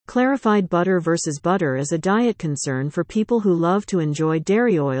Clarified butter versus butter is a diet concern for people who love to enjoy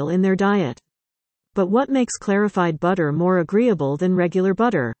dairy oil in their diet. But what makes clarified butter more agreeable than regular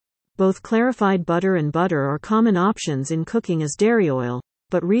butter? Both clarified butter and butter are common options in cooking as dairy oil,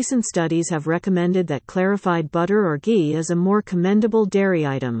 but recent studies have recommended that clarified butter or ghee is a more commendable dairy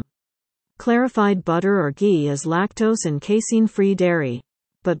item. Clarified butter or ghee is lactose and casein-free dairy.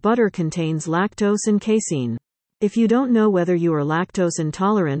 But butter contains lactose and casein. If you don't know whether you are lactose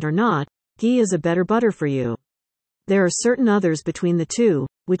intolerant or not, ghee is a better butter for you. There are certain others between the two,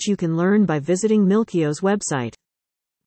 which you can learn by visiting Milkio's website.